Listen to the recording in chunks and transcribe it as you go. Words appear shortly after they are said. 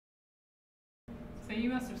So you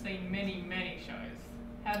must have seen many, many shows.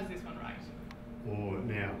 How does this one rate? Or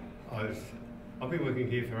now, I've been working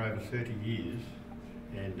here for over 30 years,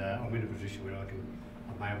 and I'm in a position where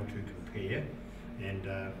I'm able to compare. And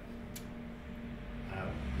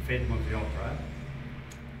Phantom of the Opera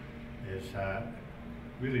has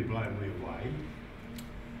really blown me away.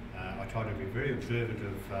 I try to be very observant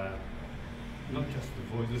of not just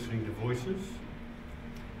the voice, listening to voices,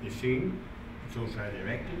 their singing, it's also their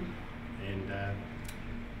acting, and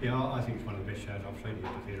yeah, I think it's one of the best shows I've seen here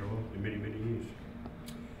at the Theatre Royal in many, many years.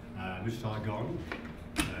 Miss Saigon,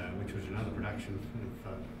 which was another production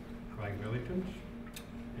of Craig Wellington's,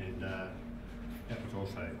 and that was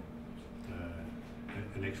also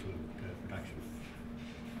an excellent production.